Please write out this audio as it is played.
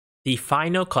The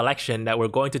final collection that we're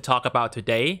going to talk about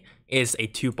today is a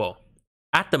tuple.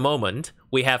 At the moment,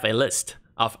 we have a list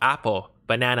of apple,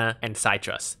 banana, and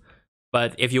citrus.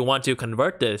 But if you want to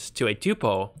convert this to a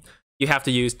tuple, you have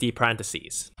to use the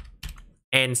parentheses.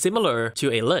 And similar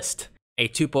to a list, a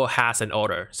tuple has an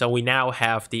order. So we now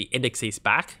have the indexes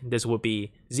back. This will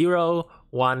be 0,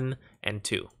 1, and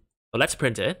 2. So let's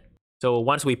print it. So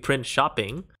once we print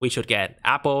shopping, we should get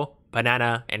apple,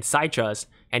 banana, and citrus,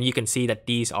 and you can see that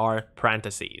these are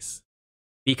parentheses.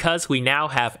 Because we now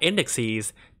have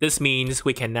indexes, this means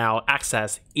we can now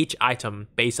access each item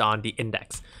based on the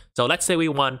index. So let's say we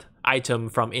want item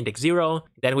from index 0,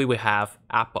 then we will have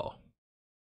apple.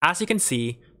 As you can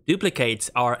see, duplicates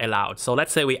are allowed. So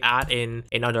let's say we add in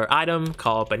another item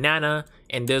called banana,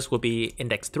 and this will be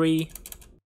index 3,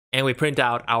 and we print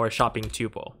out our shopping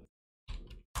tuple.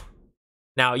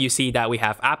 Now you see that we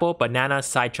have apple, banana,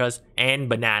 citrus, and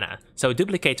banana. So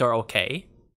duplicates are okay.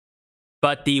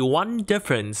 But the one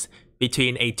difference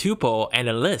between a tuple and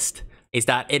a list is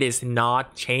that it is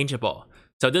not changeable.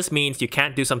 So this means you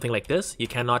can't do something like this. You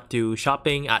cannot do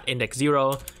shopping at index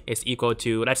 0 is equal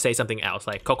to, let's say, something else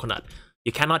like coconut.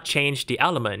 You cannot change the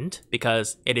element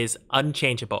because it is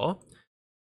unchangeable.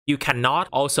 You cannot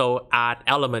also add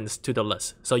elements to the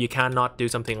list. So you cannot do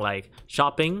something like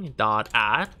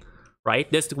shopping.add,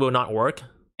 right? This will not work.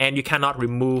 And you cannot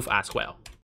remove as well.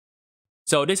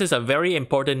 So this is a very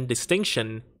important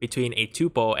distinction between a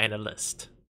tuple and a list.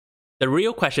 The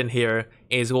real question here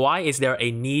is, why is there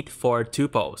a need for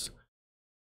tuples?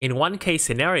 In one case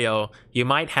scenario, you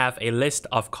might have a list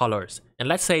of colors. And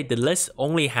let's say the list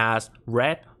only has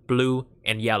red, blue,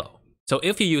 and yellow. So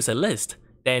if you use a list,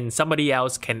 then somebody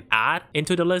else can add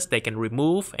into the list, they can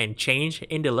remove and change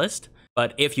in the list.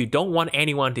 But if you don't want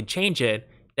anyone to change it,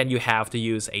 then you have to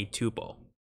use a tuple.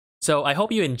 So I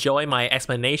hope you enjoy my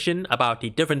explanation about the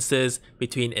differences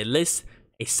between a list,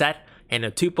 a set, and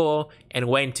a tuple, and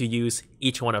when to use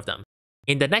each one of them.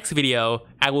 In the next video,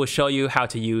 I will show you how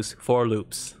to use for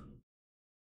loops.